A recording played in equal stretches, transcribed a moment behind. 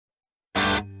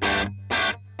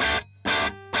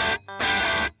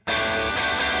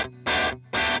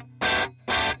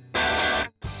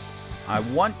I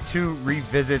want to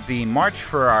revisit the March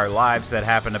for Our Lives that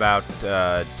happened about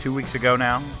 2 weeks ago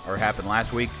now, or happened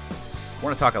last week. I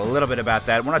want to talk a little bit about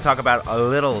that. I want to talk about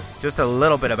just a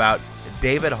little bit about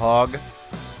David Hogg,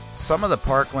 some of the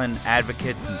Parkland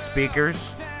advocates and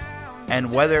speakers, and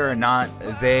whether or not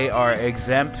they are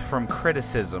exempt from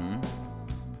criticism,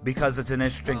 because it's an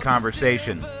interesting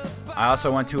conversation. I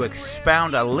also want to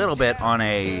expound a little bit on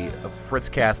a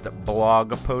Fritzcast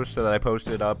blog post that I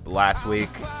posted up last week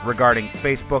regarding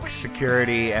Facebook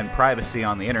security and privacy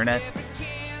on the internet.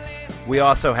 We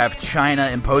also have China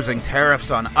imposing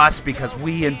tariffs on us because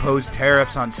we impose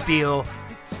tariffs on steel.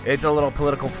 It's a little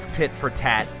political tit for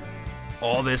tat.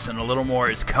 All this and a little more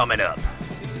is coming up.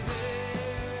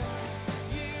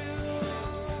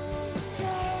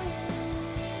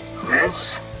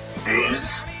 This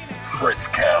is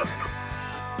Fritzcast.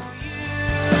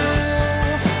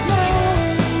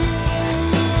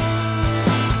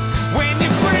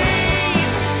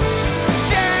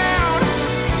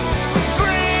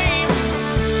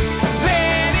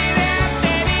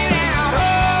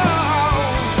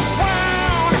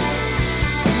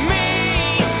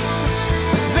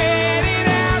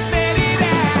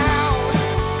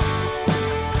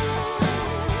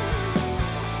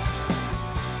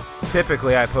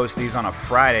 Typically, I post these on a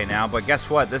Friday now, but guess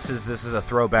what? This is a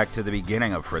throwback to the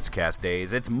beginning of Fritzcast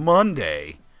days. It's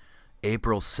Monday,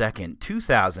 April 2nd,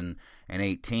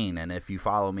 2018, and if you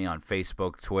follow me on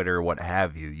Facebook, Twitter, what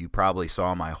have you, you probably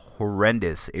saw my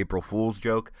horrendous April Fool's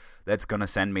joke that's going to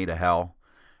send me to hell.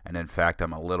 And in fact,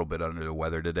 I'm a little bit under the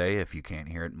weather today. If you can't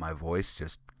hear it in my voice,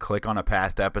 just click on a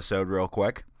past episode real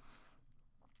quick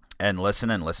and listen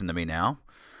to me now.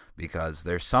 Because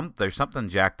there's something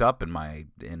jacked up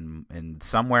in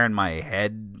somewhere in my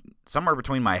head, somewhere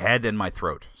between my head and my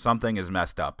throat. Something is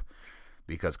messed up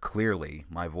because clearly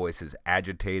my voice is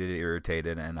agitated,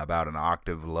 irritated, and about an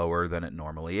octave lower than it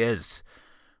normally is,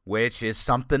 which is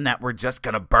something that we're just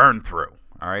gonna burn through.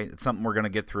 All right, it's something we're gonna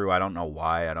get through. I don't know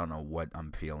why. I don't know what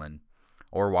I'm feeling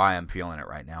or why I'm feeling it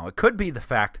right now. It could be the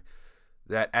fact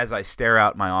that as I stare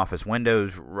out my office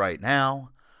windows right now,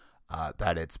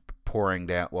 that it's pouring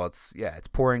down. Well, it's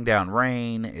pouring down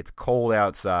rain. It's cold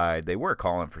outside. They were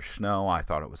calling for snow. I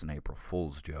thought it was an April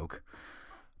Fool's joke.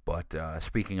 But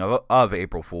speaking of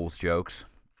April Fool's jokes,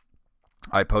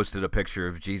 I posted a picture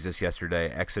of Jesus yesterday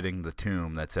exiting the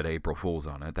tomb that said April Fool's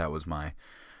on it. That was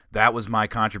my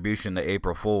contribution to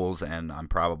April Fool's, and I'm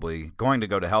probably going to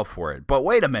go to hell for it. But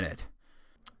wait a minute.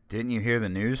 Didn't you hear the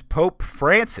news? Pope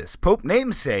Francis, Pope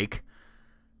namesake,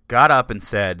 got up and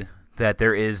said that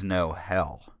there is no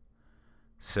hell.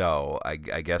 So I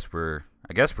guess we're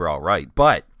all right,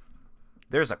 but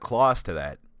there's a clause to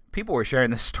that. People were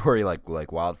sharing this story like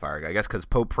wildfire. I guess because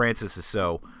Pope Francis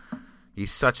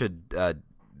he's such a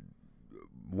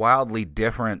wildly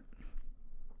different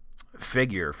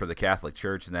figure for the Catholic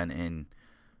Church than in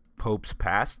popes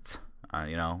past.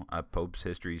 Pope's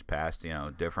history's past.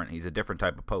 Different. He's a different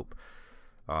type of pope.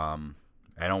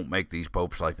 They don't make these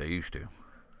popes like they used to.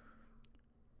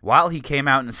 While he came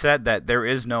out and said that there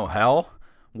is no hell,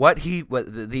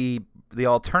 the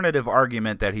alternative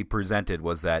argument that he presented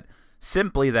was that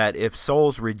simply that if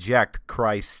souls reject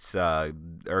Christ's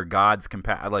or God's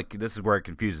this is where it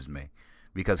confuses me,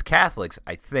 because Catholics,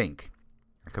 I think,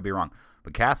 I could be wrong,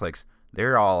 but Catholics,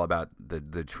 they're all about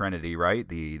the Trinity, right?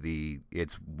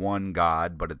 It's one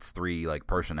God, but it's three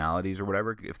personalities or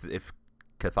whatever. If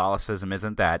Catholicism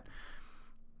isn't that,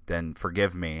 then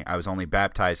forgive me. I was only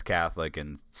baptized Catholic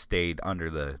and stayed under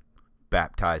the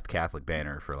baptized Catholic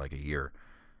banner for a year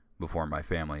before my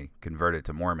family converted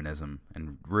to Mormonism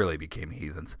and really became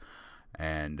heathens.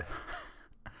 And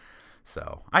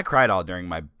so I cried all during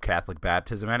my Catholic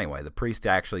baptism anyway. The priest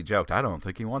actually joked, I don't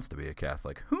think he wants to be a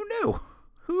Catholic. Who knew?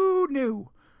 Who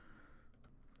knew?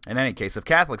 In any case, if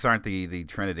Catholics aren't the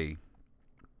Trinity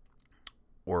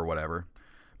or whatever,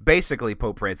 basically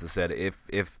Pope Francis said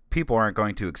if people aren't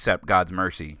going to accept God's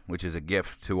mercy, which is a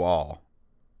gift to all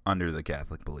under the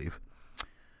Catholic belief,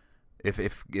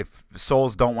 if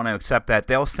souls don't want to accept that,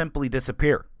 they'll simply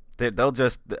disappear. They'll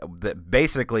just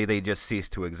basically they just cease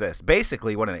to exist.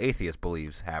 Basically, what an atheist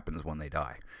believes happens when they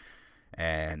die.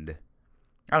 And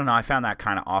I don't know. I found that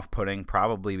kind of off-putting,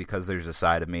 probably because there's a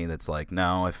side of me that's like,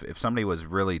 no, if somebody was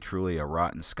really truly a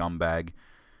rotten scumbag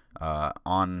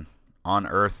on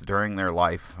Earth during their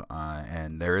life,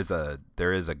 and there is a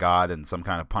God and some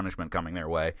kind of punishment coming their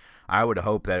way, I would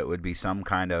hope that it would be some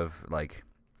kind of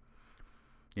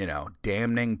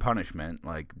damning punishment,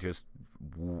 just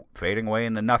fading away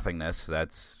into nothingness.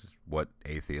 That's what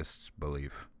atheists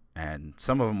believe, and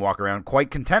some of them walk around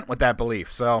quite content with that belief.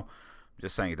 So, I'm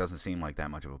just saying, it doesn't seem like that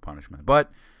much of a punishment.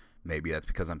 But Maybe that's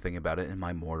because I'm thinking about it in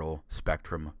my mortal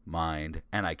spectrum mind,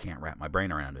 and I can't wrap my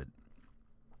brain around it.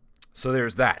 So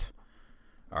there's that.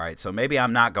 All right, so maybe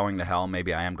I'm not going to hell.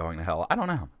 Maybe I am going to hell. I don't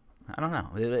know.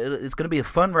 It's going to be a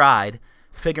fun ride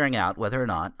figuring out whether or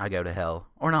not I go to hell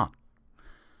or not.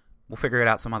 We'll figure it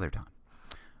out some other time.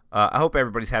 I hope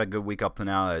everybody's had a good week up to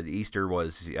now. Easter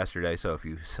was yesterday, so if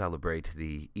you celebrate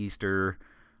the Easter,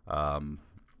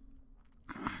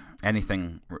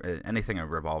 anything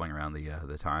revolving around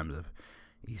the times of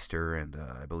Easter, and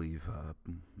I believe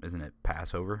isn't it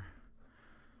Passover?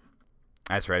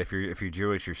 That's right. If you're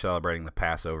Jewish, you're celebrating the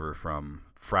Passover from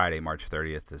Friday, March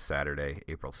 30th to Saturday,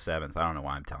 April 7th. I don't know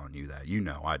why I'm telling you that. You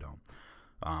know, I don't.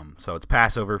 So it's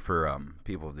Passover for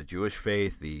people of the Jewish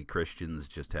faith. The Christians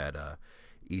just had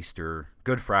Easter,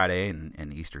 Good Friday,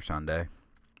 and Easter Sunday.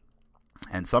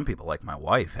 And some people, like my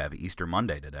wife, have Easter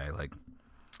Monday today. Like,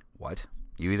 what?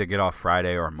 You either get off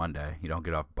Friday or Monday. You don't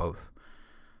get off both.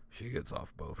 She gets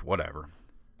off both. Whatever.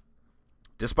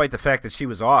 Despite the fact that she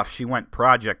was off, she went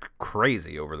project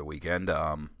crazy over the weekend.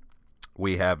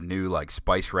 We have new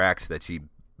spice racks that she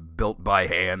built by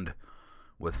hand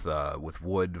with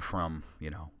wood from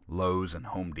Lowe's and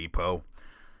Home Depot.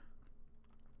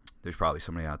 There's probably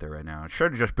somebody out there right now. It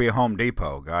should just be a Home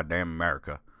Depot. Goddamn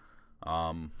America.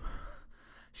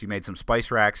 She made some spice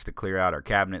racks to clear out our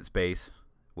cabinet space,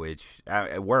 which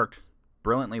it worked.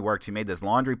 Brilliantly worked. She made this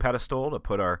laundry pedestal to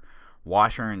put our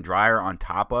washer and dryer on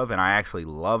top of, and I actually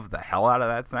love the hell out of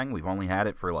that thing. We've only had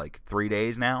it for 3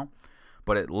 days now,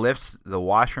 but it lifts the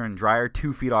washer and dryer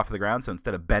 2 feet off the ground, so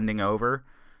instead of bending over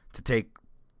to take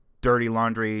dirty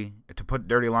laundry, to put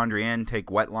dirty laundry in,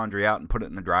 take wet laundry out and put it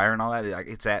in the dryer and all that,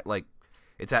 it's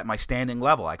at my standing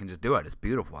level. I can just do it. It's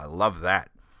beautiful. I love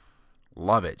that.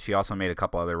 Love it. She also made a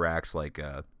couple other racks,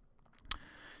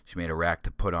 she made a rack to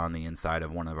put on the inside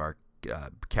of one of our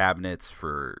cabinets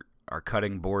for our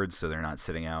cutting boards, so they're not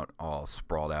sitting out all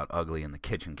sprawled out ugly in the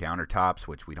kitchen countertops,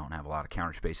 which we don't have a lot of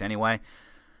counter space anyway.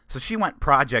 So she went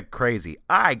project crazy.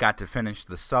 I got to finish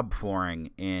the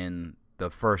subflooring in the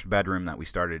first bedroom that we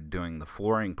started doing the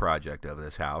flooring project of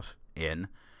this house in,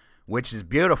 which is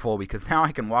beautiful because now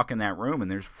I can walk in that room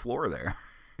and there's floor there.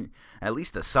 At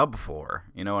least a subfloor,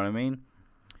 you know what I mean?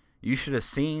 You should have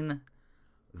seen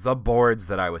the boards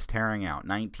that I was tearing out.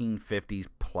 1950s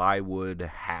plywood,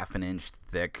 half an inch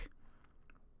thick,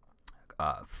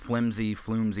 flimsy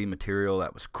material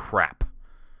that was crap.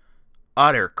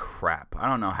 Utter crap. I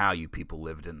don't know how you people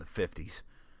lived in the 50s.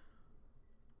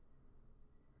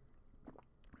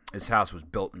 This house was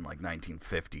built in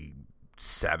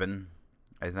 1957,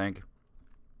 I think.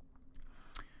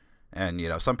 And,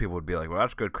 some people would be like, well,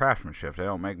 that's good craftsmanship. They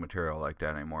don't make material like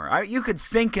that anymore. You could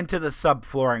sink into the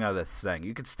subflooring of this thing.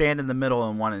 You could stand in the middle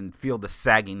and feel the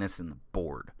sagginess in the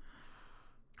board.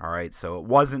 All right, so it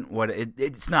wasn't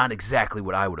it's not exactly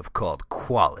what I would have called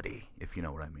quality, if you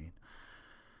know what I mean.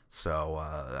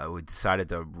 So we decided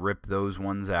to rip those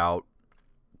ones out,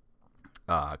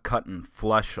 cut and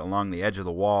flush along the edge of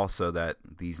the wall so that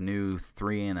these new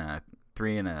 3/4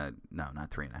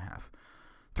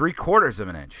 of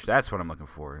an inch. That's what I'm looking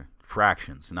for.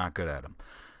 Fractions, not good at them.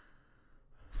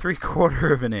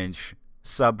 3/4 of an inch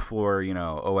subfloor,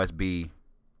 OSB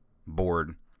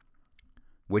board,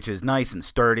 which is nice and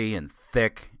sturdy and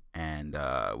thick. And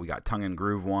we got tongue and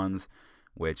groove ones,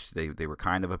 which they were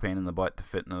kind of a pain in the butt to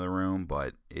fit into the room,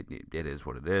 but it is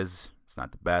what it is. It's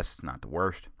not the best, it's not the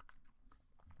worst.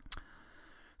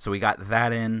 So we got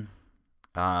that in.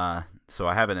 So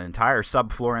I have an entire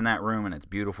subfloor in that room, and it's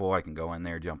beautiful. I can go in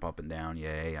there, jump up and down.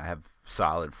 Yay. I have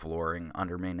solid flooring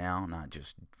under me now, not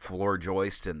just floor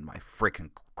joist in my freaking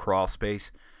crawl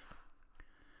space.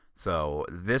 So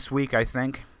this week, I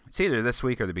think, it's either this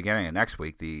week or the beginning of next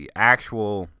week, the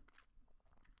actual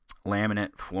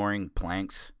laminate flooring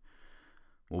planks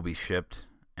will be shipped,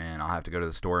 and I'll have to go to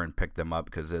the store and pick them up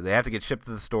because they have to get shipped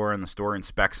to the store, and the store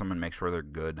inspects them and makes sure they're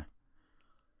good.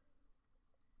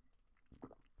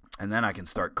 And then I can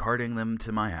start carting them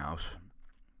to my house.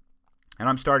 And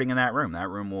I'm starting in that room.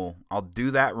 I'll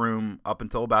do that room up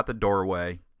until about the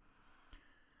doorway.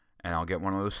 And I'll get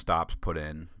one of those stops put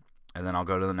in. And then I'll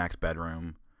go to the next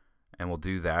bedroom. And we'll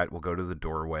do that. We'll go to the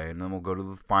doorway. And then we'll go to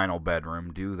the final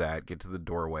bedroom. Do that. Get to the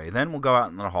doorway. Then we'll go out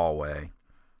in the hallway.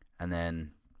 And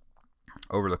then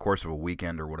over the course of a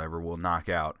weekend or whatever, we'll knock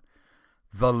out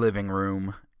the living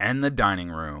room and the dining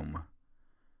room.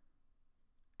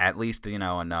 At least,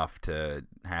 enough to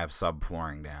have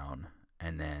subflooring down,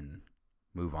 and then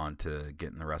move on to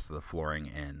getting the rest of the flooring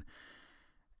in.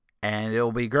 And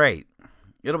it'll be great.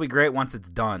 It'll be great once it's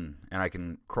done, and I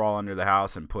can crawl under the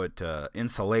house and put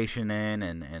insulation in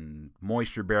and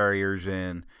moisture barriers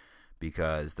in,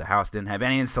 because the house didn't have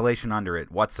any insulation under it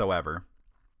whatsoever.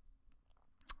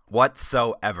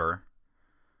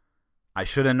 I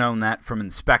should have known that from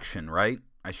inspection, right?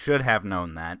 I should have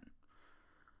known that.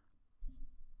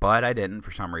 But I didn't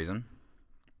for some reason.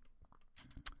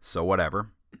 So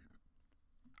whatever.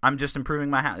 I'm just improving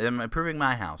my house. I'm improving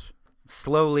my house.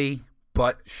 Slowly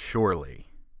but surely.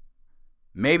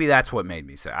 Maybe that's what made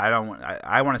me sick.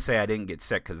 I want to say I didn't get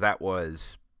sick because that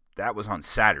was on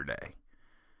Saturday.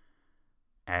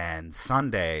 And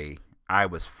Sunday, I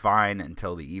was fine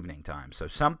until the evening time. So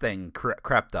something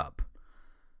crept up.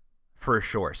 For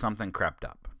sure, something crept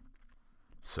up.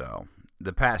 So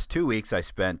the past 2 weeks I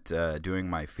spent doing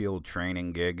my field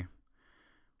training gig,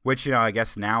 which, I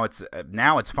guess now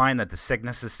it's fine that the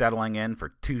sickness is settling in.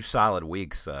 For 2 solid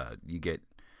weeks, I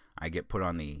get put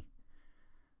on the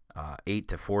 8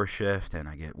 to 4 shift, and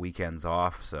I get weekends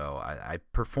off. So I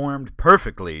performed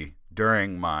perfectly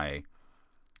during my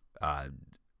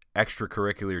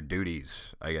extracurricular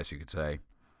duties, I guess you could say,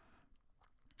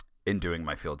 in doing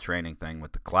my field training thing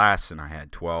with the class. And I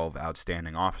had 12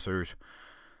 outstanding officers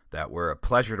that were a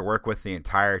pleasure to work with the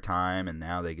entire time, and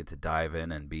now they get to dive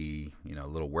in and be,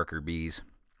 little worker bees.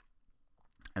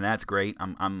 And that's great.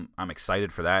 I'm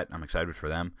excited for that. I'm excited for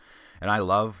them. And I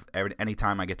love any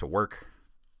time I get to work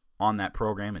on that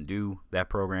program and do that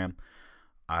program.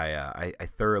 I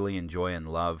thoroughly enjoy and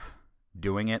love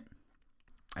doing it.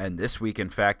 And this week, in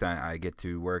fact, I get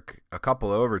to work a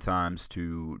couple of overtimes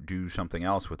to do something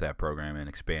else with that program and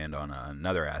expand on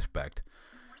another aspect,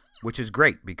 which is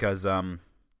great because it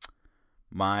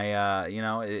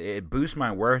boosts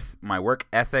my work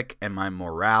ethic and my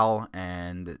morale,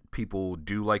 and people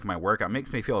do like my work. It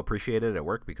makes me feel appreciated at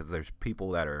work because there's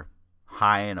people that are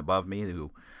high and above me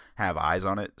who have eyes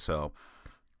on it. So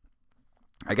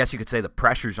I guess you could say the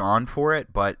pressure's on for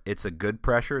it, but it's a good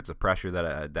pressure. It's a pressure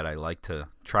that I like to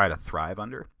try to thrive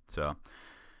under. So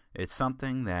it's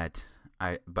something that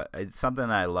I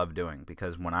love doing,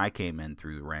 because when I came in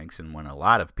through the ranks, and when a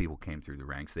lot of people came through the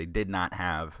ranks, they did not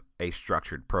have a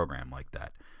structured program like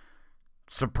that.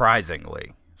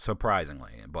 Surprisingly,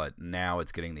 but now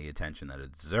it's getting the attention that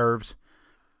it deserves,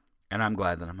 and I'm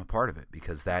glad that I'm a part of it,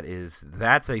 because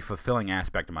that's a fulfilling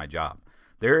aspect of my job.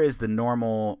 There is the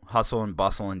normal hustle and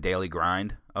bustle and daily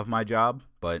grind of my job,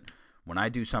 but when I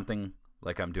do something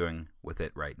like I'm doing with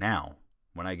it right now,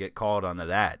 when I get called onto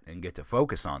that and get to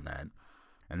focus on that,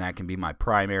 and that can be my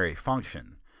primary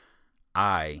function,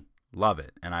 I love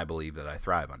it, and I believe that I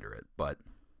thrive under it. But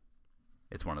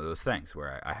it's one of those things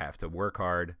where I have to work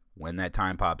hard when that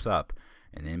time pops up,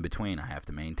 and in between I have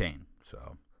to maintain.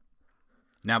 So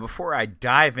now, before I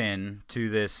dive into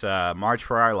this March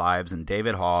for Our Lives and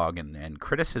David Hogg and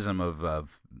criticism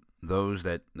of those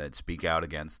that speak out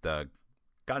against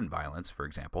gun violence, for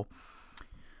example,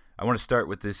 I want to start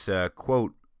with this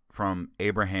quote from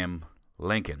Abraham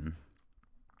Lincoln.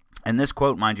 And this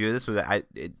quote, mind you,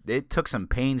 it took some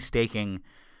painstaking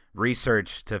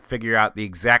research to figure out the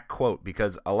exact quote,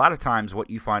 because a lot of times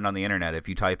what you find on the internet, if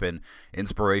you type in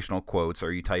inspirational quotes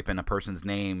or you type in a person's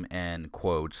name and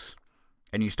quotes,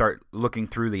 and you start looking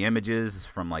through the images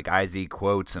from like IZ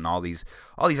Quotes and all these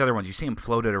other ones, you see them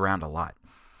floated around a lot.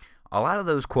 A lot of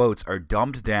those quotes are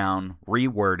dumbed down,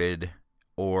 reworded,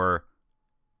 or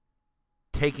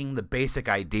taking the basic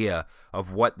idea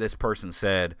of what this person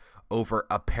said over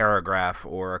a paragraph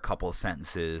or a couple of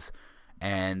sentences.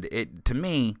 And it, to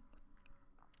me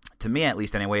at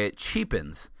least anyway, it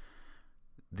cheapens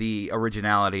the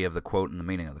originality of the quote and the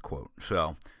meaning of the quote.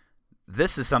 So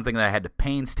this is something that I had to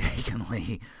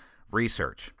painstakingly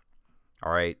research.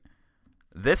 All right,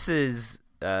 this is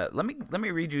let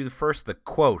me read you first the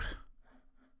quote,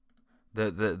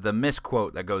 the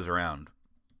misquote that goes around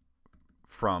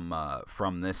from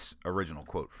this original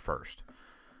quote first.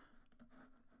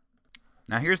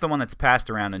 Now here's the one that's passed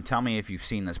around, and tell me if you've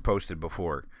seen this posted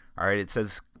before. All right, it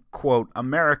says, quote,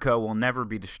 "America will never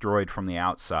be destroyed from the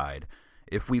outside.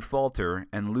 If we falter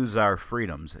and lose our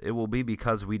freedoms, it will be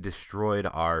because we destroyed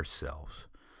ourselves."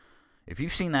 If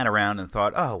you've seen that around and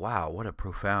thought, oh, wow, what a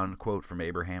profound quote from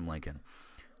Abraham Lincoln,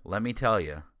 let me tell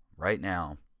you right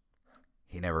now,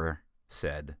 he never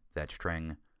said that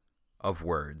string of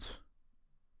words.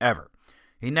 Ever.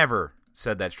 He never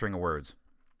said that string of words.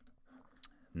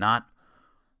 Not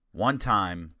one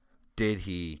time did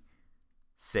he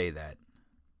say that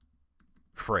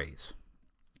phrase.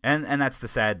 And that's the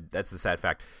sad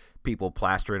fact. People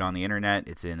plaster it on the internet.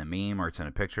 It's in a meme or it's in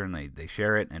a picture, and they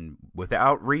share it. And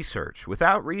without research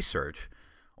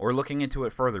or looking into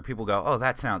it further, people go, "Oh,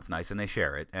 that sounds nice," and they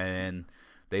share it, and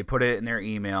they put it in their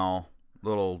email,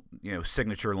 little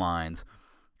signature lines,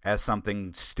 as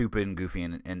something stupid and goofy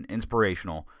and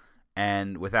inspirational.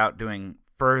 And without doing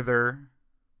further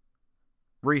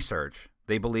research,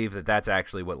 they believe that that's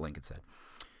actually what Lincoln said.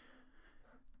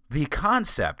 The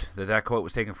concept that that quote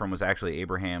was taken from was actually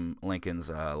Abraham Lincoln's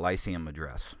Lyceum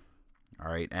Address.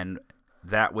 All right, and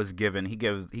that was given. He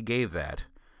gave that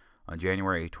on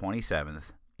January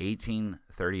 27th,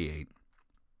 1838,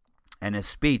 and his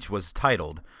speech was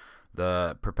titled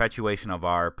 "The Perpetuation of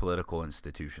Our Political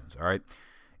Institutions." All right,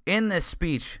 in this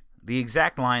speech, the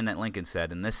exact line that Lincoln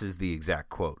said, and this is the exact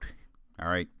quote. All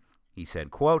right, he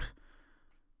said, "Quote: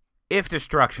 If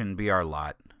destruction be our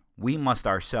lot, we must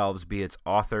ourselves be its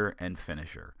author and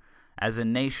finisher. As a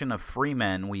nation of free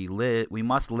men, we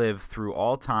must live through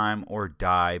all time or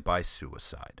die by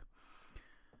suicide."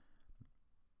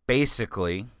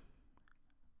 Basically,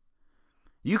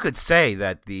 you could say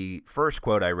that the first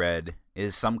quote I read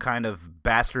is some kind of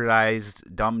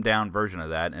bastardized, dumbed-down version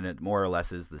of that, and it more or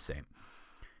less is the same.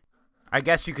 I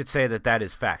guess you could say that that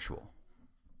is factual.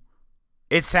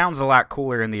 It sounds a lot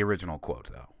cooler in the original quote,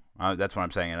 though. That's what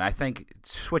I'm saying. And I think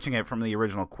switching it from the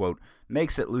original quote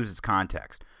makes it lose its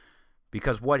context.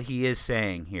 Because what he is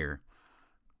saying here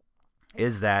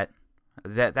is that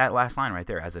last line right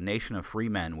there, as a nation of free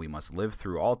men, we must live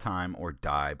through all time or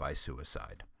die by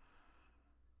suicide.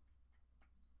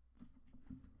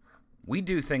 We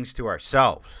do things to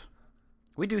ourselves.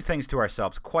 We do things to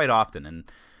ourselves quite often.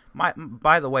 And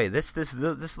by the way, this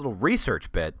little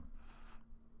research bit,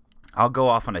 I'll go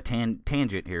off on a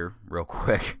tangent here real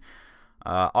quick.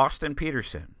 Austin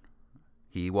Peterson,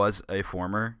 he was a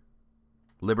former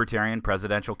Libertarian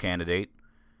presidential candidate.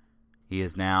 He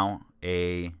is now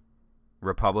a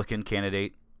Republican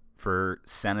candidate for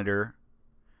senator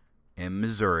in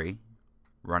Missouri,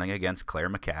 running against Claire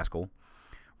McCaskill,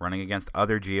 running against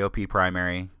other GOP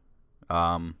primary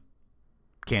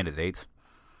candidates.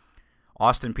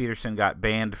 Austin Peterson got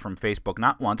banned from Facebook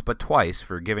not once but twice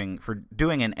for doing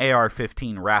an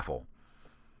AR-15 raffle.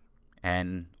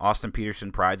 And Austin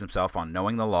Peterson prides himself on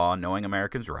knowing the law, knowing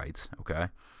Americans' rights. Okay,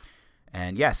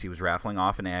 and yes, he was raffling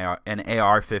off an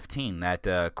AR-15,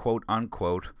 that quote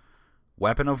unquote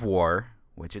weapon of war,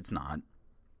 which it's not.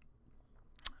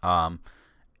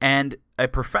 And a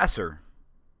professor,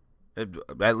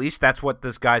 at least that's what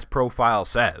this guy's profile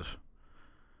says.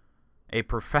 A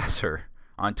professor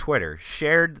on Twitter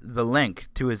shared the link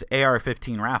to his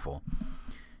AR-15 raffle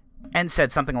and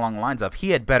said something along the lines of,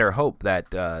 he had better hope that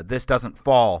this doesn't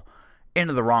fall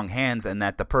into the wrong hands and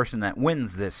that the person that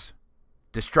wins this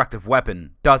destructive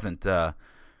weapon doesn't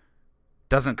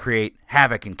create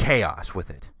havoc and chaos with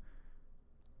it.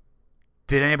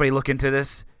 Did anybody look into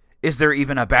this? Is there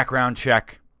even a background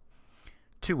check?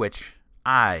 To which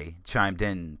I chimed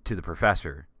in to the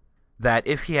professor that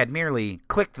if he had merely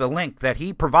clicked the link that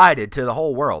he provided to the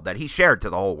whole world, that he shared to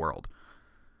the whole world,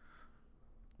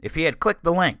 if he had clicked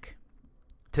the link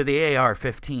to the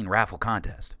AR-15 raffle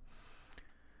contest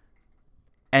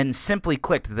and simply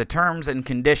clicked the terms and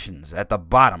conditions at the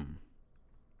bottom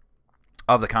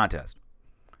of the contest,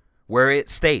 where it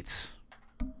states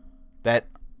that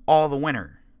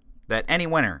any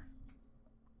winner,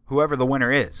 whoever the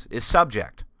winner is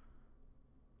subject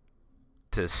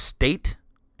to state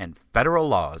and federal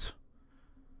laws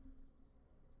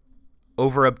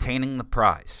over obtaining the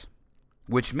prize,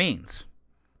 which means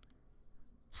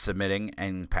submitting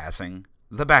and passing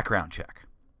the background check,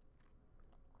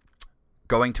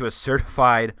 going to a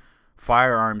certified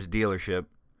firearms dealership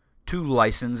to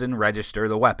license and register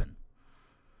the weapon.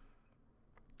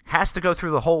 Has to go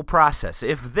through the whole process.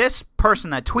 If this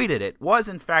person that tweeted it was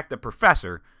in fact a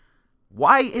professor,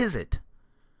 why is it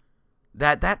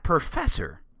that that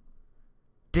professor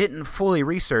didn't fully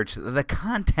research the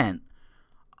content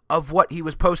of what he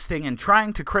was posting and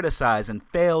trying to criticize and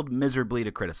failed miserably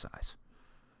to criticize?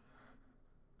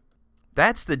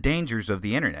 That's the dangers of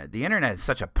the internet. The internet is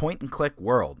such a point-and-click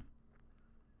world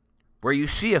where you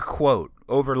see a quote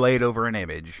overlaid over an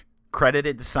image,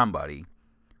 credited to somebody,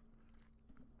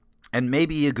 and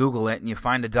maybe you Google it and you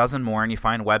find a dozen more and you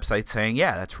find websites saying,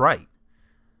 yeah, that's right.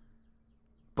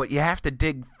 But you have to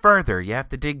dig further. You have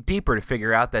to dig deeper to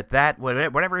figure out that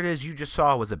whatever it is you just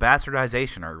saw was a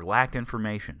bastardization or lacked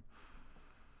information.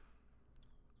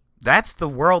 That's the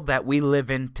world that we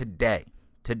live in today.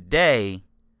 Today,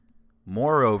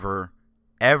 moreover,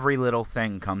 every little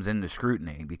thing comes into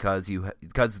scrutiny because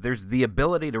there's the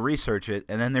ability to research it,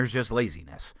 and then there's just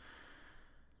laziness.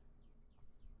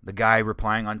 The guy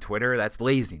replying on Twitter, that's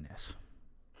laziness.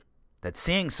 That's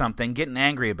seeing something, getting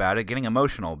angry about it, getting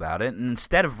emotional about it, and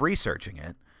instead of researching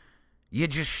it, you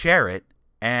just share it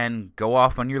and go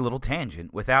off on your little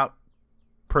tangent without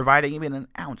providing even an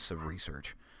ounce of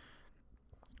research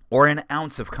or an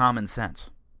ounce of common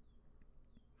sense.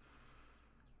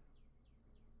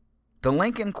 The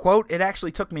Lincoln quote, it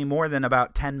actually took me more than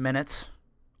about 10 minutes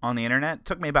on the internet. It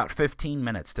took me about 15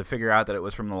 minutes to figure out that it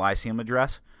was from the Lyceum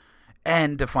Address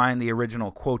and to find the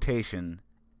original quotation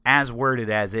as worded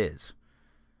as is.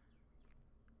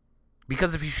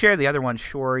 Because if you share the other one,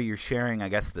 sure, you're sharing, I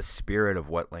guess, the spirit of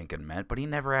what Lincoln meant, but he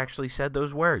never actually said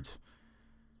those words.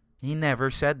 He never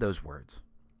said those words.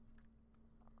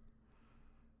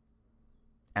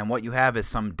 And what you have is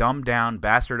some dumbed down,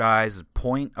 bastardized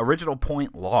original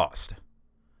point lost.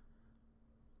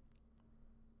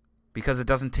 Because it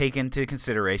doesn't take into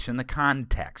consideration the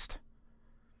context.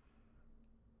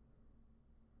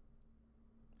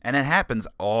 And it happens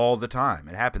all the time.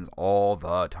 It happens all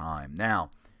the time. Now,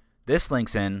 this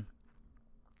links in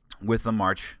with the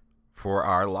March for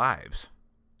Our Lives.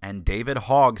 And David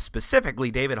Hogg,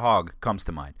 specifically David Hogg, comes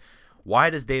to mind. Why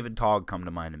does David Hogg come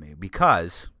to mind to me?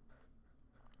 Because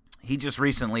he just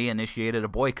recently initiated a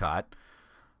boycott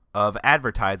of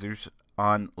advertisers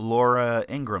on Laura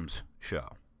Ingram's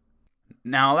show.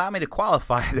 Now, allow me to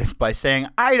qualify this by saying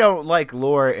I don't like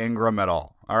Laura Ingraham at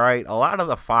all. All right, a lot of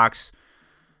the Fox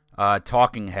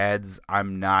talking heads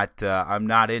I'm not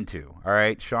into. All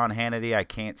right, Sean Hannity, I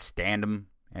can't stand him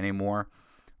anymore.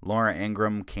 Laura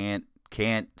Ingraham can't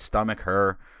stomach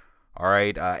her. All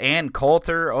right, Ann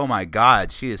Coulter, oh my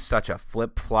God, she is such a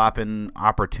flip-flopping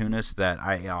opportunist that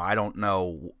I don't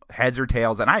know heads or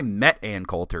tails. And I met Ann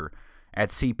Coulter at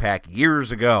CPAC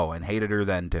years ago and hated her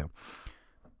then too.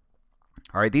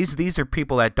 All right, these are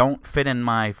people that don't fit in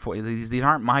these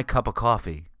aren't my cup of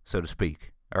coffee, so to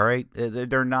speak. All right,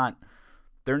 they're not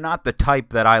the type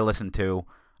that I listen to.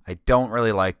 I don't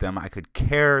really like them. I could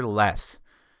care less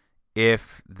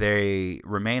if they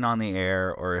remain on the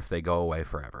air or if they go away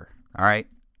forever. All right?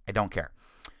 I don't care.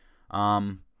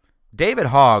 David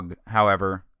Hogg,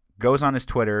 however, goes on his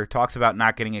Twitter, talks about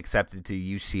not getting accepted to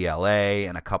UCLA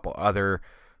and a couple other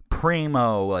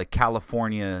primo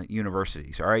California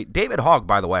universities. All right? David Hogg,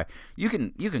 by the way, you can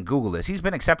Google this. He's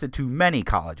been accepted to many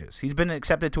colleges. He's been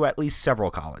accepted to at least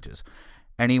several colleges.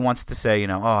 And he wants to say,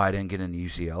 I didn't get into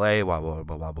UCLA, blah, blah,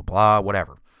 blah, blah, blah, blah,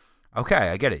 whatever. Okay,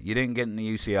 I get it. You didn't get into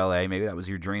UCLA. Maybe that was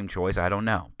your dream choice. I don't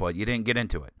know. But you didn't get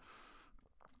into it.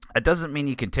 That doesn't mean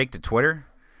you can take to Twitter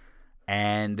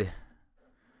and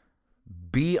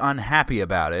be unhappy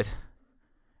about it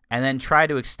and then try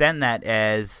to extend that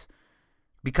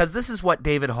because this is what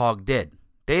David Hogg did.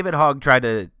 David Hogg tried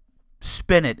to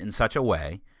spin it in such a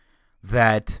way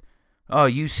that,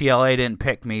 UCLA didn't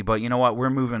pick me, but you know what? We're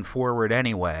moving forward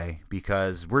anyway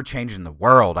because we're changing the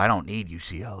world. I don't need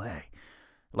UCLA.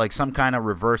 Like some kind of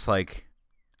reverse,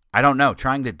 I don't know,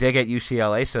 trying to dig at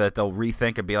UCLA so that they'll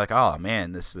rethink and be like, oh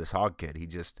man, this Hogg kid,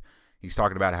 he's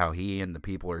talking about how he and the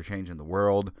people are changing the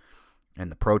world and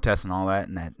the protests and all that,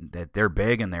 and that they're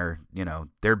big and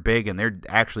they're big and they're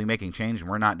actually making change and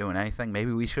we're not doing anything.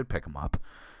 Maybe we should pick them up.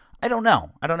 I don't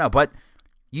know, but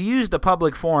you used a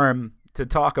public forum to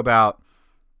talk about,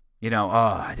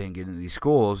 I didn't get into these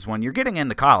schools. When you're getting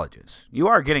into colleges, you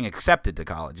are getting accepted to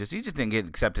colleges. You just didn't get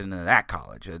accepted into that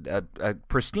college, a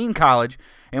pristine college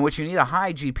in which you need a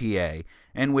high GPA,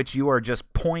 in which you are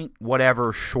just point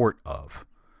whatever short of,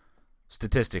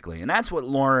 statistically. And that's what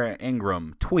Laura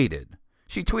Ingraham tweeted.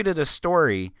 She tweeted a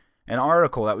story, an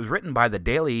article that was written by the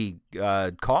Daily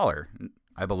Caller,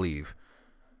 I believe.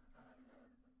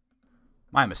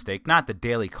 My mistake, not the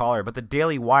Daily Caller, but the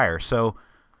Daily Wire. So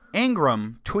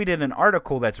Ingram tweeted an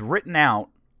article that's written out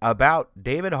about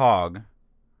David Hogg,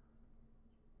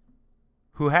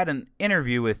 who had an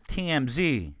interview with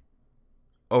TMZ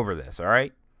over this, all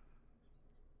right?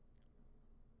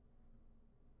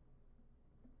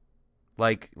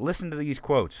 Listen to these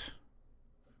quotes.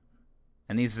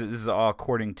 And this is all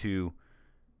according to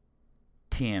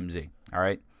TMZ, all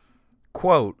right?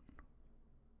 Quote,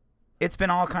 it's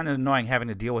been all kind of annoying having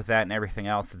to deal with that and everything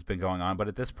else that's been going on. But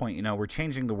at this point, we're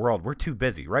changing the world. We're too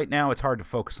busy. Right now, it's hard to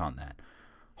focus on that.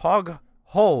 Hogg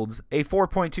holds a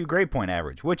 4.2 grade point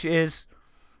average, which is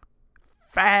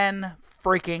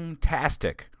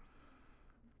fan-freaking-tastic.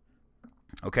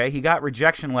 Okay, he got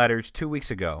rejection letters 2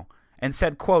 weeks ago and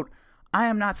said, quote, I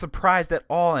am not surprised at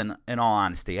all in all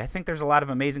honesty. I think there's a lot of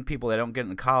amazing people that don't get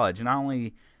into college. And not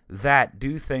only that,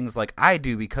 do things like I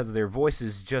do because their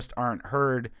voices just aren't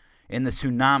heard in the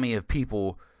tsunami of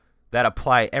people that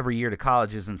apply every year to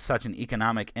colleges in such an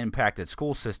economic impacted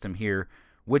school system here,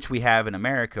 which we have in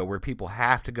America, where people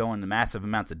have to go into massive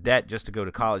amounts of debt just to go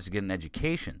to college to get an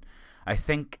education. I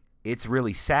think it's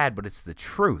really sad, but it's the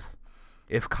truth.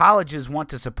 If colleges want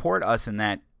to support us in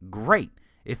that, great.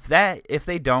 If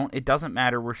they don't, it doesn't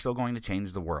matter. We're still going to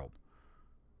change the world.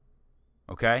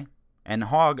 Okay? And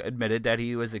Hogg admitted that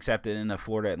he was accepted into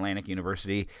Florida Atlantic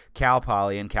University, Cal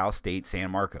Poly, and Cal State San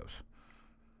Marcos.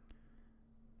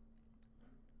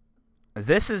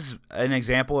 This is an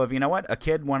example of, you know what? A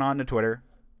kid went on to Twitter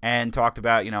and talked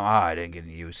about, I didn't get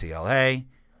into UCLA.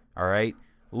 All right.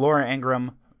 Laura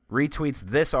Ingraham retweets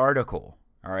this article.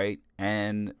 All right.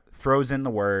 And throws in the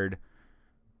word.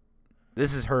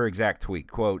 This is her exact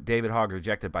tweet. Quote, David Hogg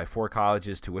rejected by 4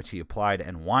 colleges to which he applied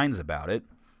and whines about it.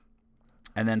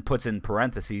 And then puts in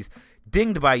parentheses,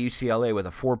 dinged by UCLA with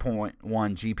a 4.1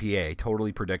 GPA,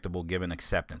 totally predictable given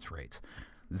acceptance rates.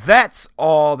 That's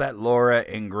all that Laura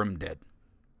Ingraham did.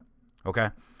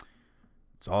 Okay?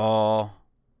 That's all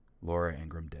Laura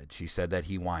Ingraham did. She said that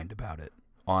he whined about it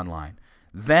online.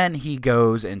 Then he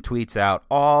goes and tweets out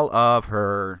all of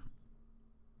her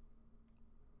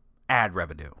ad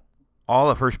revenue, all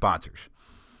of her sponsors.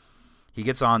 He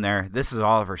gets on there. This is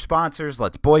all of her sponsors.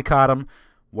 Let's boycott them.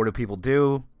 What do people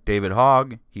do? David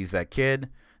Hogg, he's that kid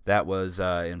that was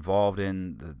involved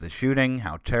in the shooting.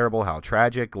 How terrible, how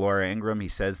tragic. Laura Ingraham, he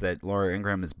says that Laura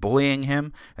Ingraham is bullying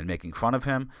him and making fun of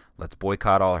him. Let's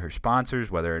boycott all her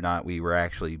sponsors, whether or not we were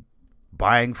actually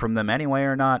buying from them anyway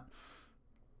or not.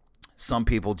 Some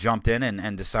people jumped in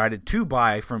and decided to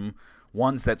buy from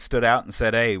ones that stood out and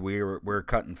said, hey, we're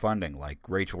cutting funding, like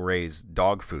Rachel Ray's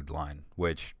dog food line,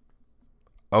 which,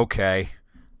 okay,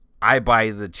 I buy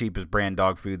the cheapest brand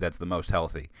dog food that's the most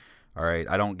healthy. All right,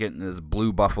 I don't get into this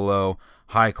Blue Buffalo,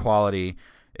 high quality,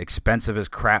 expensive as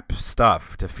crap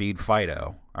stuff to feed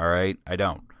Fido. All right, I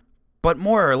don't. But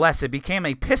more or less, it became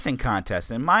a pissing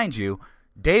contest. And mind you,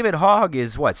 David Hogg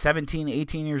is, 17,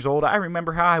 18 years old? I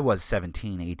remember how I was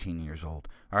 17, 18 years old.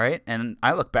 All right, and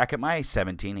I look back at my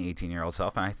 17, 18-year-old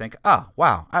self, and I think, oh,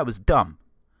 wow, I was dumb.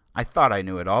 I thought I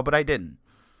knew it all, but I didn't.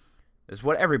 This is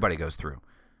what everybody goes through.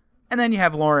 And then you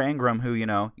have Laura Ingraham who,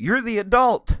 you're the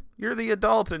adult. You're the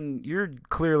adult, and you're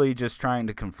clearly just trying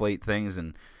to conflate things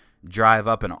and drive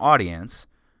up an audience.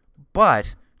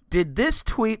 But did this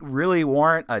tweet really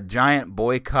warrant a giant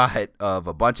boycott of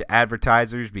a bunch of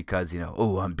advertisers because,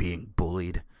 I'm being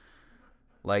bullied?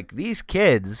 Like, these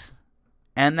kids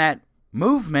and that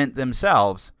movement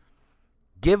themselves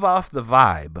give off the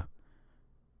vibe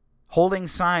holding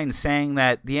signs saying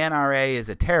that the NRA is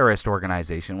a terrorist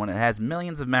organization when it has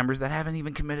millions of members that haven't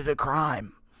even committed a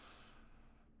crime.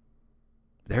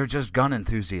 They're just gun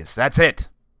enthusiasts. That's it.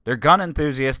 They're gun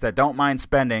enthusiasts that don't mind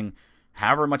spending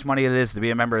however much money it is to be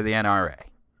a member of the NRA.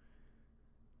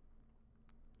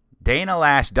 Dana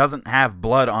Lash doesn't have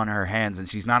blood on her hands, and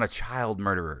she's not a child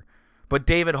murderer. But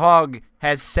David Hogg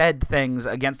has said things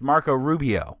against Marco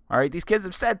Rubio. All right, these kids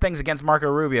have said things against Marco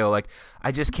Rubio, like,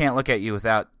 I just can't look at you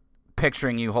without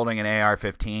picturing you holding an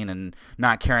AR-15 and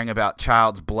not caring about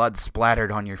child's blood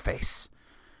splattered on your face,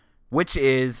 which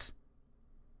is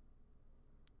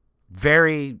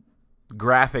very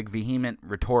graphic, vehement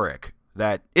rhetoric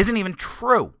that isn't even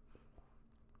true,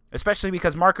 especially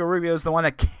because Marco Rubio is the one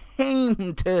that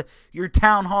came to your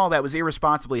town hall that was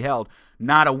irresponsibly held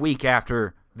not a week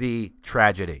after the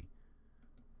tragedy.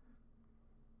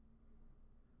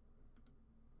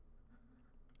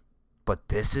 But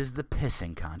this is the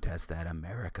pissing contest that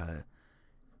America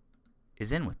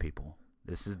is in with people.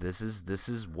 This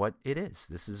is what it is.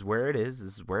 This is where it is.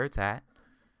 This is where it's at.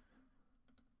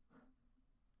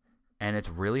 And it's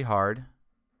really hard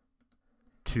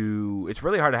to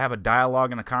have a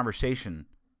dialogue and a conversation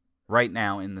right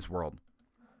now in this world.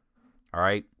 All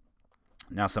right.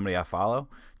 Now, somebody I follow,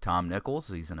 Tom Nichols,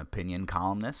 he's an opinion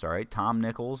columnist. All right. Tom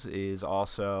Nichols is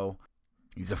also,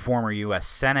 he's a former U.S.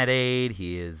 Senate aide.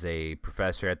 He is a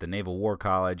professor at the Naval War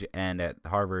College and at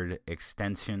Harvard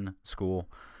Extension School.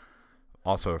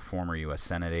 Also a former U.S.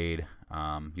 Senate aide.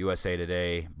 USA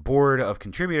Today, board of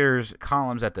contributors,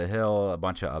 columns at The Hill, a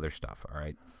bunch of other stuff, all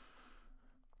right?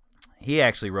 He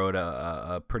actually wrote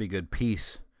a pretty good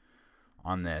piece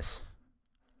on this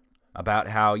about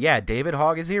how, yeah, David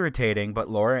Hogg is irritating, but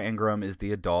Laura Ingraham is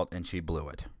the adult and she blew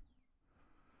it.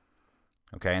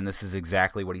 Okay, and this is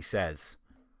exactly what he says.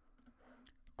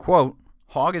 Quote,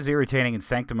 Hogg is irritating and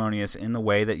sanctimonious in the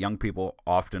way that young people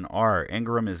often are.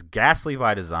 Ingraham is ghastly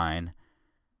by design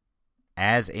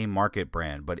as a market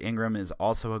brand, but Ingraham is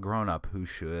also a grown-up who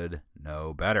should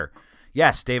know better.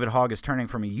 Yes, David Hogg is turning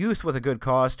from a youth with a good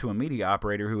cause to a media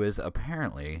operator who is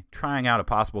apparently trying out a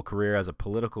possible career as a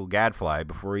political gadfly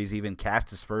before he's even cast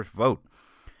his first vote.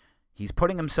 He's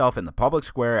putting himself in the public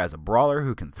square as a brawler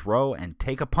who can throw and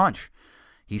take a punch.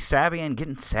 He's savvy and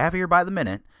getting savvier by the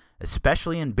minute,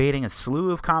 especially in baiting a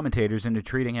slew of commentators into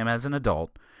treating him as an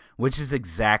adult, which is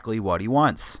exactly what he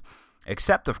wants.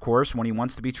 Except, of course, when he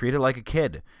wants to be treated like a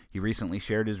kid. He recently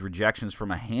shared his rejections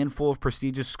from a handful of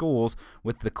prestigious schools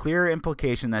with the clear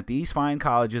implication that these fine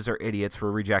colleges are idiots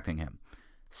for rejecting him.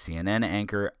 CNN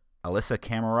anchor Alyssa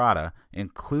Camerata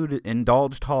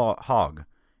indulged Hogg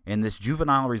in this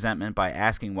juvenile resentment by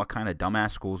asking what kind of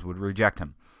dumbass schools would reject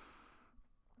him.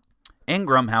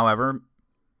 Ingram, however,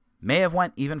 may have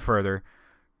went even further.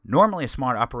 Normally a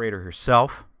smart operator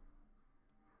herself,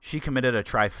 she committed a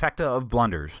trifecta of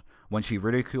blunders when she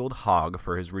ridiculed Hogg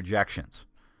for his rejections.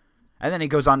 And then he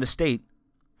goes on to state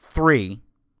 3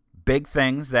 big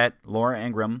things that Laura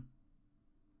Ingraham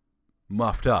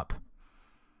muffed up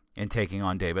in taking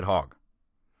on David Hogg.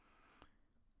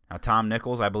 Now, Tom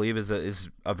Nichols, I believe, is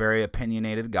a very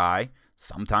opinionated guy.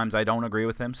 Sometimes I don't agree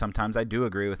with him. Sometimes I do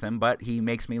agree with him. But he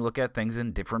makes me look at things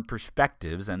in different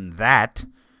perspectives. And that's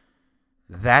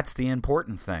the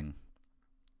important thing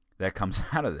that comes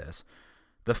out of this.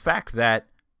 The fact that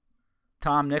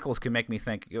Tom Nichols can make me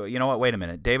think, you know what, wait a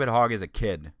minute. David Hogg is a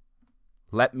kid.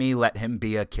 Let him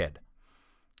be a kid.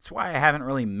 That's why I haven't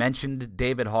really mentioned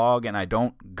David Hogg and I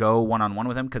don't go one-on-one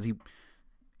with him, because he,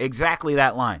 exactly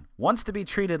that line, wants to be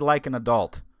treated like an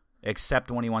adult,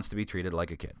 except when he wants to be treated like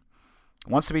a kid.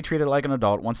 Wants to be treated like an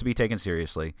adult, wants to be taken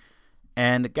seriously.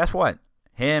 And guess what?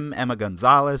 Him, Emma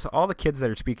Gonzalez, all the kids that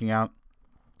are speaking out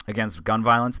against gun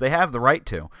violence, they have the right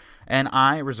to. And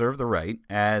I reserve the right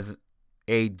as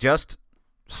a just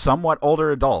somewhat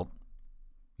older adult,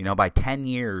 by 10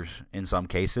 years in some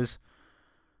cases,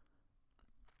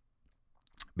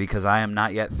 because I am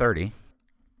not yet 30,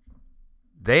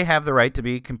 they have the right to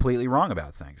be completely wrong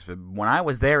about things. When I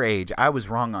was their age, I was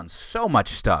wrong on so much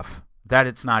stuff that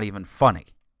it's not even funny.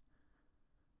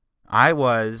 I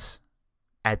was,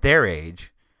 at their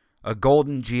age, a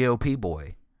golden GOP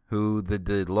boy who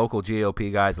the local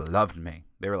GOP guys loved me.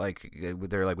 They were like,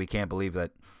 we can't believe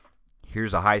that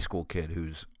here's a high school kid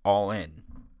who's all in.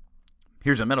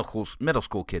 Here's a middle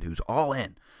school kid who's all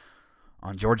in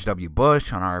on George W.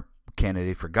 Bush, on our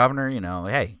candidate for governor.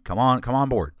 Hey, come on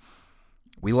board.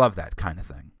 We love that kind of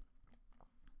thing.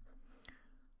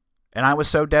 And I was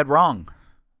so dead wrong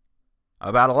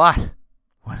about a lot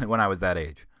when I was that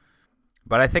age.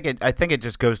 But I think it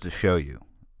just goes to show you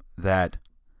that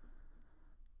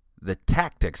the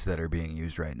tactics that are being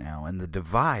used right now and the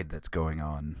divide that's going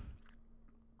on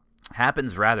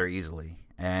happens rather easily.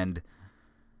 And,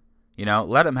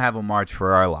 let them have a march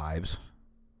for our lives.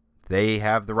 They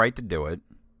have the right to do it.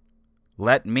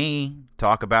 Let me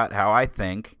talk about how I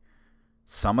think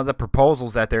some of the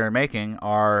proposals that they're making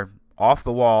are off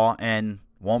the wall and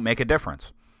won't make a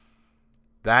difference.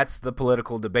 That's the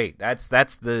political debate. That's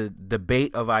the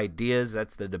debate of ideas.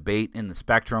 That's the debate in the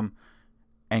spectrum.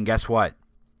 And guess what?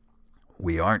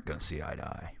 We aren't going to see eye to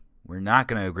eye. We're not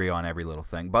going to agree on every little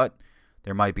thing, but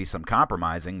there might be some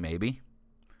compromising, maybe.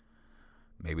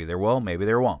 Maybe there will, maybe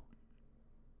there won't.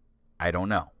 I don't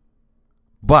know.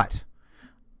 But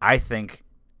I think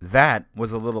that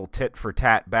was a little tit for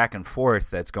tat back and forth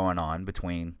that's going on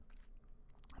between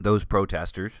those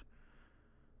protesters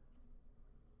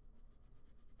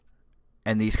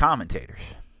and these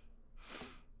commentators.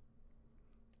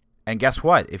 And guess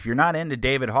what? If you're not into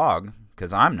David Hogg,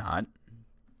 because I'm not,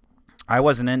 I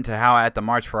wasn't into how at the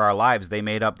March for Our Lives they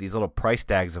made up these little price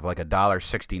tags of like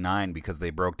 $1.69 because they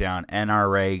broke down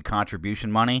NRA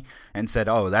contribution money and said,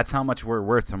 oh, that's how much we're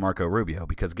worth to Marco Rubio.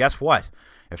 Because guess what?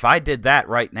 If I did that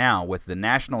right now with the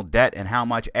national debt and how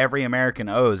much every American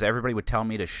owes, everybody would tell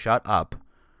me to shut up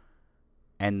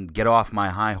and get off my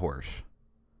high horse.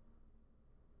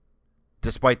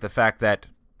 Despite the fact that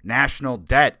national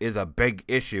debt is a big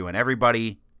issue and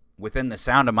everybody within the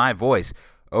sound of my voice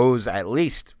owes at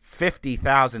least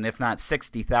 $50,000, if not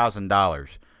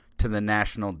 $60,000 to the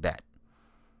national debt.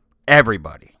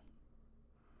 Everybody.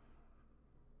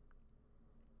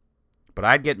 But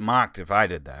I'd get mocked if I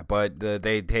did that. But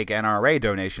they take NRA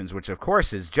donations, which of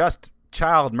course is just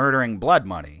child murdering blood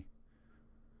money.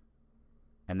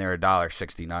 And they're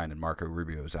 $1.69 in Marco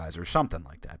Rubio's eyes or something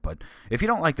like that. But if you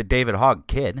don't like the David Hogg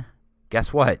kid,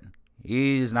 guess what?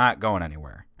 He's not going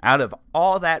anywhere. Out of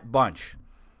all that bunch,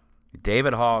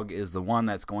 David Hogg is the one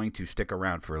that's going to stick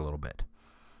around for a little bit.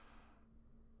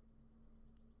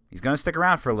 He's going to stick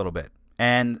around for a little bit.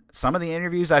 And some of the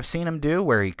interviews I've seen him do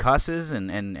where he cusses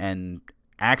and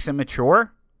acts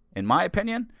immature, in my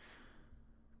opinion,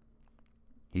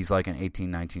 he's like an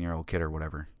 18, 19-year-old kid or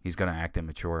whatever. He's going to act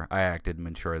immature. I acted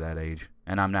mature at that age,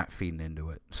 and I'm not feeding into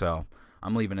it. So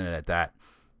I'm leaving it at that.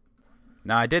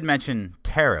 Now, I did mention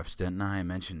tariffs, didn't I? I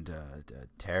mentioned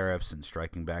tariffs and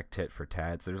striking back tit for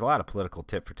tats. There's a lot of political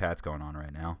tit for tats going on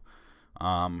right now.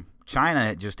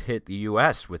 China just hit the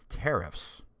U.S. with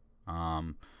tariffs.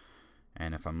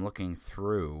 And if I'm looking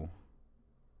through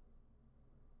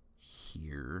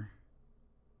here,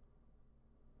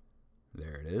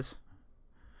 there it is.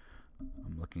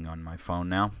 I'm looking on my phone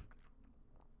now.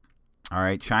 All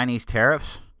right, Chinese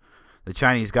tariffs. The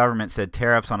Chinese government said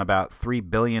tariffs on about $3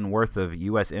 billion worth of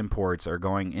U.S. imports are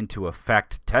going into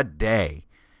effect today,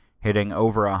 hitting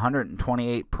over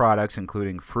 128 products,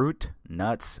 including fruit,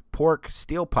 nuts, pork,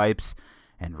 steel pipes,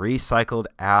 and recycled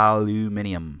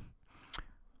aluminum.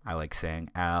 I like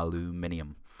saying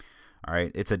aluminum. All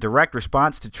right, it's a direct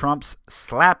response to Trump's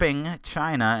slapping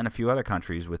China and a few other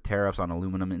countries with tariffs on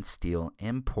aluminum and steel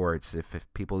imports. If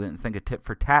people didn't think a tit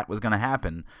for tat was going to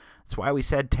happen, that's why we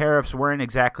said tariffs weren't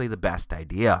exactly the best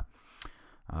idea.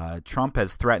 Trump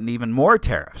has threatened even more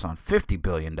tariffs on $50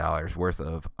 billion worth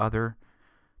of other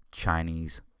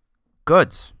Chinese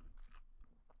goods.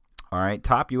 All right,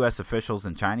 top U.S. officials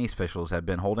and Chinese officials have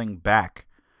been holding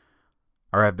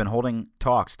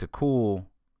talks to cool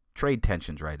trade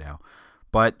tensions right now.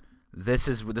 But this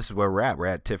is where we're at. We're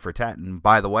at tit for tat. And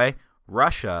by the way,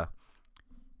 Russian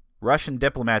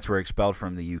diplomats were expelled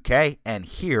from the UK and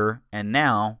here, and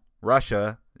now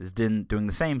Russia is doing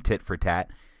the same tit for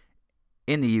tat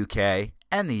in the UK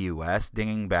and the US,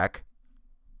 dinging back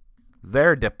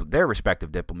their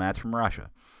respective diplomats from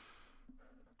Russia.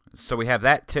 So we have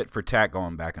that tit for tat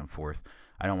going back and forth.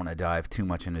 I don't want to dive too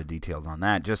much into details on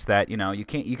that. Just that, you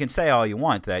can say all you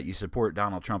want that you support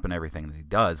Donald Trump and everything that he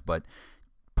does, but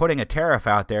putting a tariff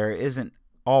out there isn't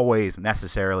always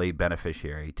necessarily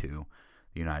beneficiary to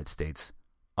the United States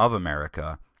of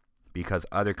America because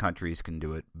other countries can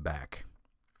do it back.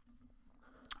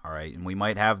 All right, and we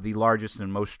might have the largest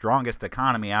and most strongest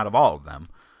economy out of all of them,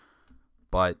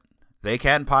 but they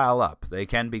can pile up. They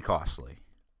can be costly.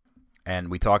 And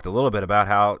we talked a little bit about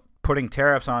how putting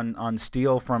tariffs on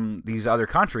steel from these other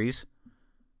countries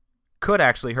could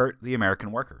actually hurt the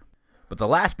American worker. But the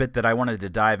last bit that I wanted to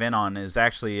dive in on is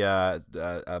actually a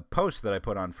post that I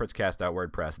put on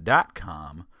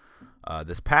fritzcast.wordpress.com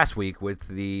this past week with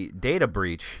the data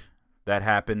breach that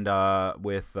happened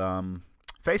with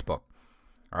Facebook.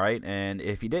 All right, and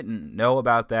if you didn't know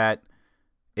about that,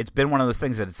 it's been one of those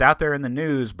things that it's out there in the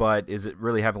news, but is it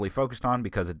really heavily focused on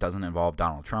because it doesn't involve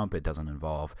Donald Trump, it doesn't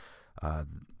involve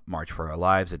March for Our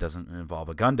Lives, it doesn't involve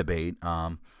a gun debate.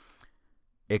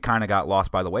 It kind of got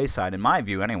lost by the wayside, in my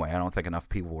view anyway. I don't think enough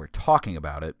people were talking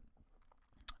about it.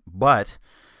 But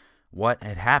what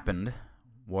had happened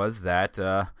was that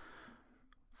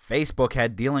Facebook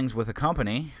had dealings with a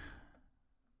company,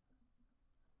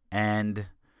 and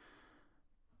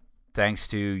thanks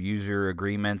to user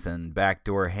agreements and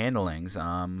backdoor handlings,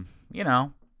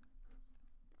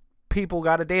 people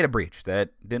got a data breach that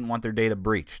didn't want their data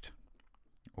breached.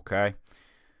 Okay?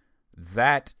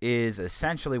 That is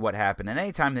essentially what happened. And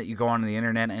anytime that you go onto the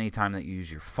internet, anytime that you use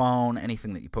your phone,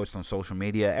 anything that you post on social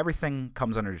media, everything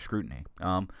comes under scrutiny.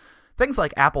 Things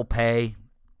like Apple Pay,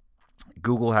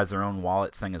 Google has their own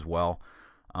wallet thing as well.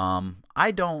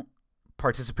 I don't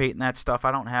participate in that stuff.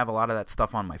 I don't have a lot of that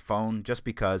stuff on my phone just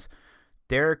because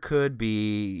there could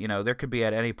be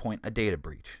at any point a data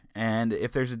breach. And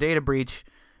if there's a data breach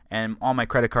and all my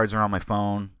credit cards are on my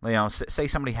phone, say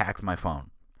somebody hacks my phone.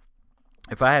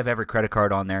 If I have every credit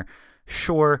card on there,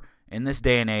 sure, in this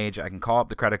day and age, I can call up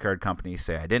the credit card company,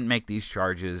 say I didn't make these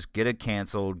charges, get it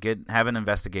canceled, have an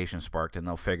investigation sparked, and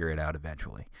they'll figure it out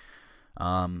eventually.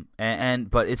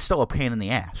 But it's still a pain in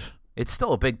the ass. It's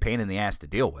still a big pain in the ass to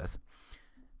deal with.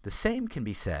 The same can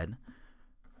be said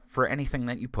for anything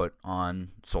that you put on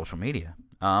social media.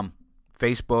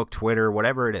 Facebook, Twitter,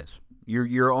 whatever it is.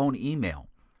 Your own email.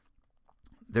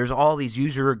 There's all these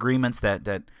user agreements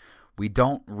that we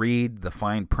don't read the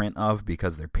fine print of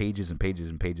because they're pages and pages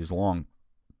and pages long.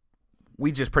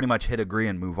 We just pretty much hit agree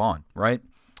and move on, right?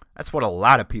 That's what a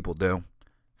lot of people do.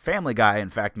 Family Guy,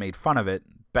 in fact, made fun of it.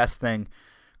 Best thing,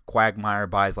 Quagmire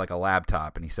buys like a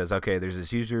laptop, and he says, okay, there's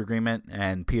this user agreement,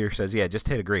 and Peter says, yeah, just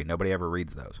hit agree. Nobody ever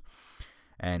reads those.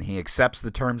 And he accepts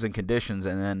the terms and conditions,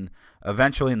 and then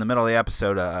eventually in the middle of the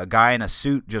episode, a guy in a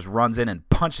suit just runs in and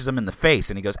punches him in the face,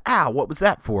 and he goes, ow, what was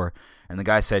that for? And the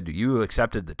guy said, you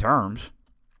accepted the terms.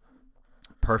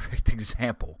 Perfect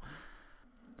example.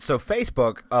 So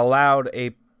Facebook allowed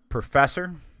a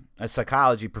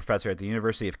psychology professor at the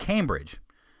University of Cambridge,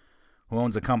 who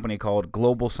owns a company called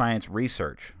Global Science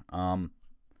Research.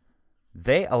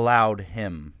 They allowed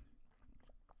him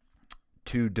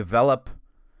to develop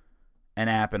an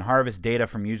app and harvest data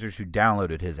from users who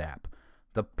downloaded his app.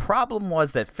 The problem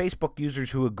was that Facebook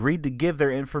users who agreed to give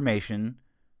their information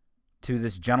to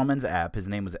this gentleman's app, his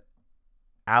name was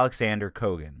Alexander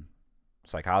Kogan,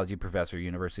 psychology professor,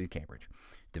 University of Cambridge,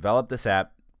 developed this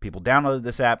app. People downloaded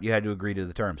this app. You had to agree to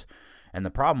the terms. And the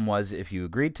problem was, if you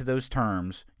agreed to those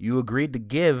terms, you agreed to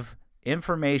give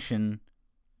information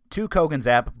to Kogan's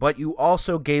app, but you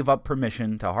also gave up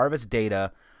permission to harvest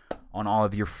data on all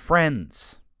of your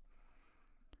friends.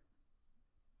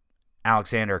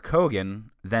 Alexander Kogan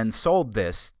then sold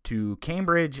this to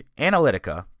Cambridge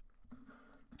Analytica,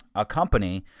 a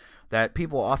company that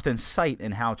people often cite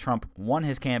in how Trump won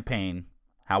his campaign.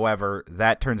 However,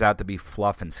 that turns out to be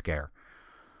fluff and scare.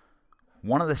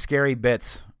 One of the scary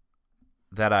bits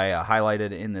that I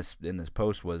highlighted in this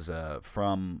post was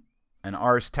from an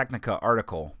Ars Technica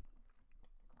article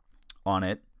on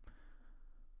it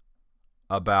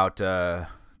about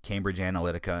Cambridge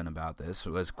Analytica and about this.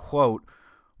 It was, quote,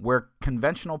 where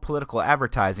conventional political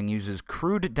advertising uses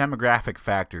crude demographic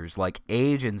factors like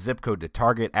age and zip code to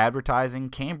target advertising,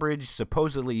 Cambridge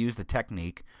supposedly used a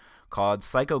technique called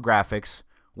psychographics,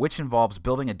 which involves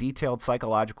building a detailed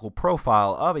psychological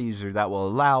profile of a user that will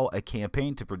allow a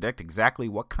campaign to predict exactly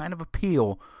what kind of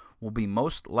appeal will be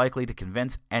most likely to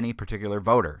convince any particular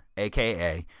voter,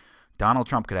 a.k.a. Donald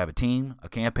Trump could have a team, a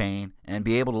campaign, and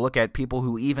be able to look at people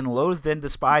who even loathed and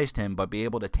despised him, but be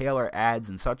able to tailor ads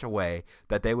in such a way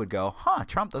that they would go,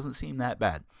 Trump doesn't seem that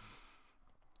bad.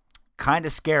 Kind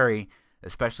of scary,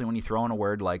 especially when you throw in a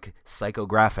word like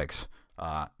psychographics.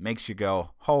 Makes you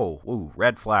go, ooh,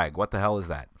 red flag, what the hell is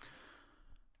that?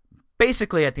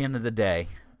 Basically, at the end of the day,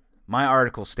 my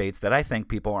article states that I think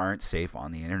people aren't safe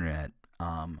on the internet.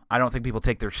 I don't think people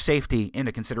take their safety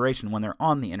into consideration when they're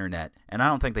on the internet, and I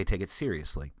don't think they take it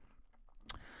seriously.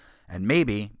 And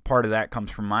maybe part of that comes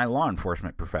from my law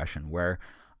enforcement profession, where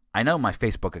I know my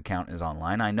Facebook account is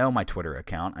online, I know my Twitter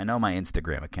account, I know my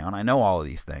Instagram account, I know all of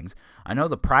these things. I know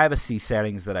the privacy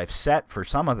settings that I've set for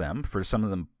some of them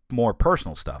more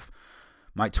personal stuff.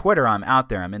 My Twitter, I'm out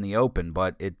there, I'm in the open,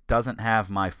 but it doesn't have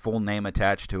my full name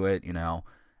attached to it,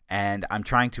 and I'm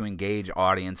trying to engage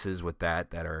audiences with that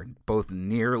are both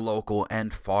near local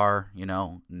and far,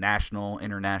 national,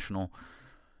 international.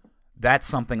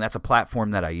 That's a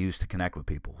platform that I use to connect with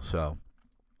people. So,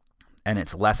 and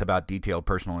it's less about detailed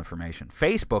personal information.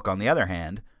 Facebook, on the other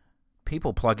hand,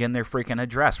 people plug in their freaking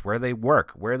address, where they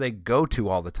work, where they go to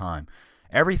all the time.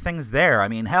 Everything's there. I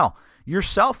mean, hell, your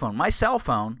cell phone, my cell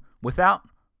phone, without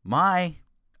my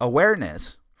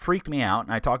awareness, freaked me out,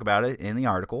 and I talk about it in the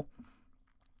article.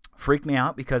 Freaked me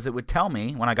out because it would tell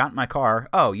me when I got in my car,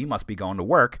 oh, you must be going to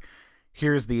work.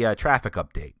 Here's the traffic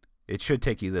update. It should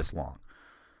take you this long.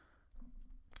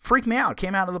 Freaked me out.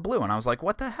 Came out of the blue, and I was like,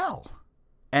 what the hell?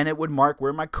 And it would mark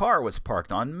where my car was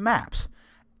parked on maps.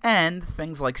 And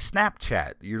things like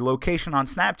Snapchat, your location on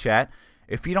Snapchat,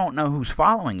 if you don't know who's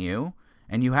following you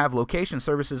and you have location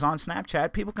services on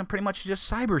Snapchat, people can pretty much just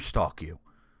cyber stalk you.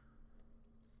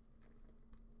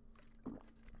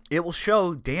 It will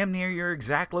show damn near your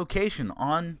exact location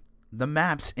on the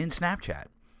maps in Snapchat,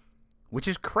 which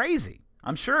is crazy.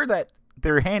 I'm sure that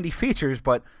they're handy features,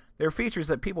 but they're features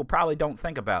that people probably don't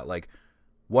think about, like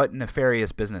what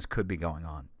nefarious business could be going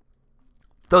on.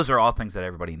 Those are all things that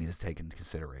everybody needs to take into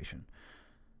consideration.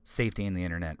 Safety in the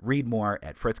internet. Read more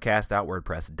at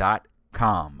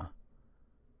fritzcast.wordpress.com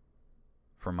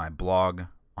for my blog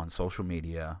on social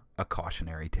media, A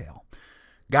Cautionary Tale.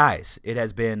 Guys, it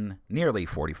has been nearly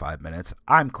 45 minutes.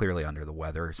 I'm clearly under the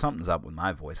weather. Something's up with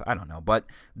my voice. I don't know. But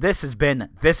this has been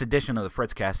this edition of the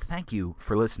Fritzcast. Thank you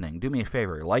for listening. Do me a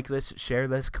favor. Like this, share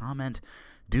this, comment.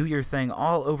 Do your thing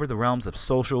all over the realms of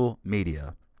social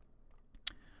media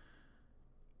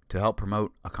to help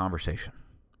promote a conversation.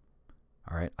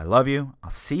 All right. I love you. I'll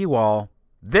see you all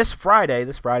this Friday.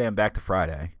 This Friday, I'm back to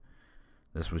Friday.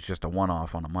 This was just a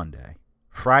one-off on a Monday.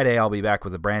 Friday, I'll be back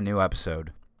with a brand new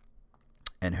episode.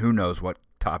 And who knows what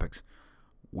topics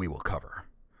we will cover.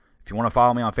 If you want to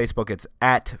follow me on Facebook, it's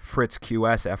at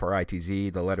FritzQS, F-R-I-T-Z,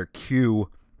 the letter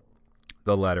Q,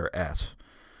 the letter S.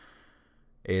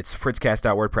 It's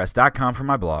fritzcast.wordpress.com for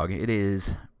my blog. It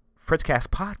is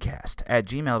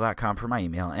fritzcastpodcast@gmail.com for my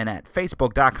email, and at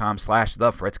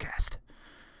facebook.com/thefritzcast.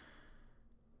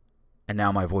 And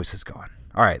now my voice is gone.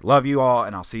 All right, love you all,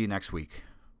 and I'll see you next week.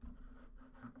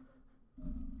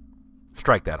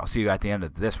 Strike that. I'll see you at the end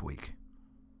of this week.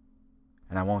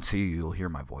 And I won't see you. You'll hear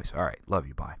my voice. All right. Love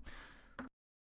you. Bye.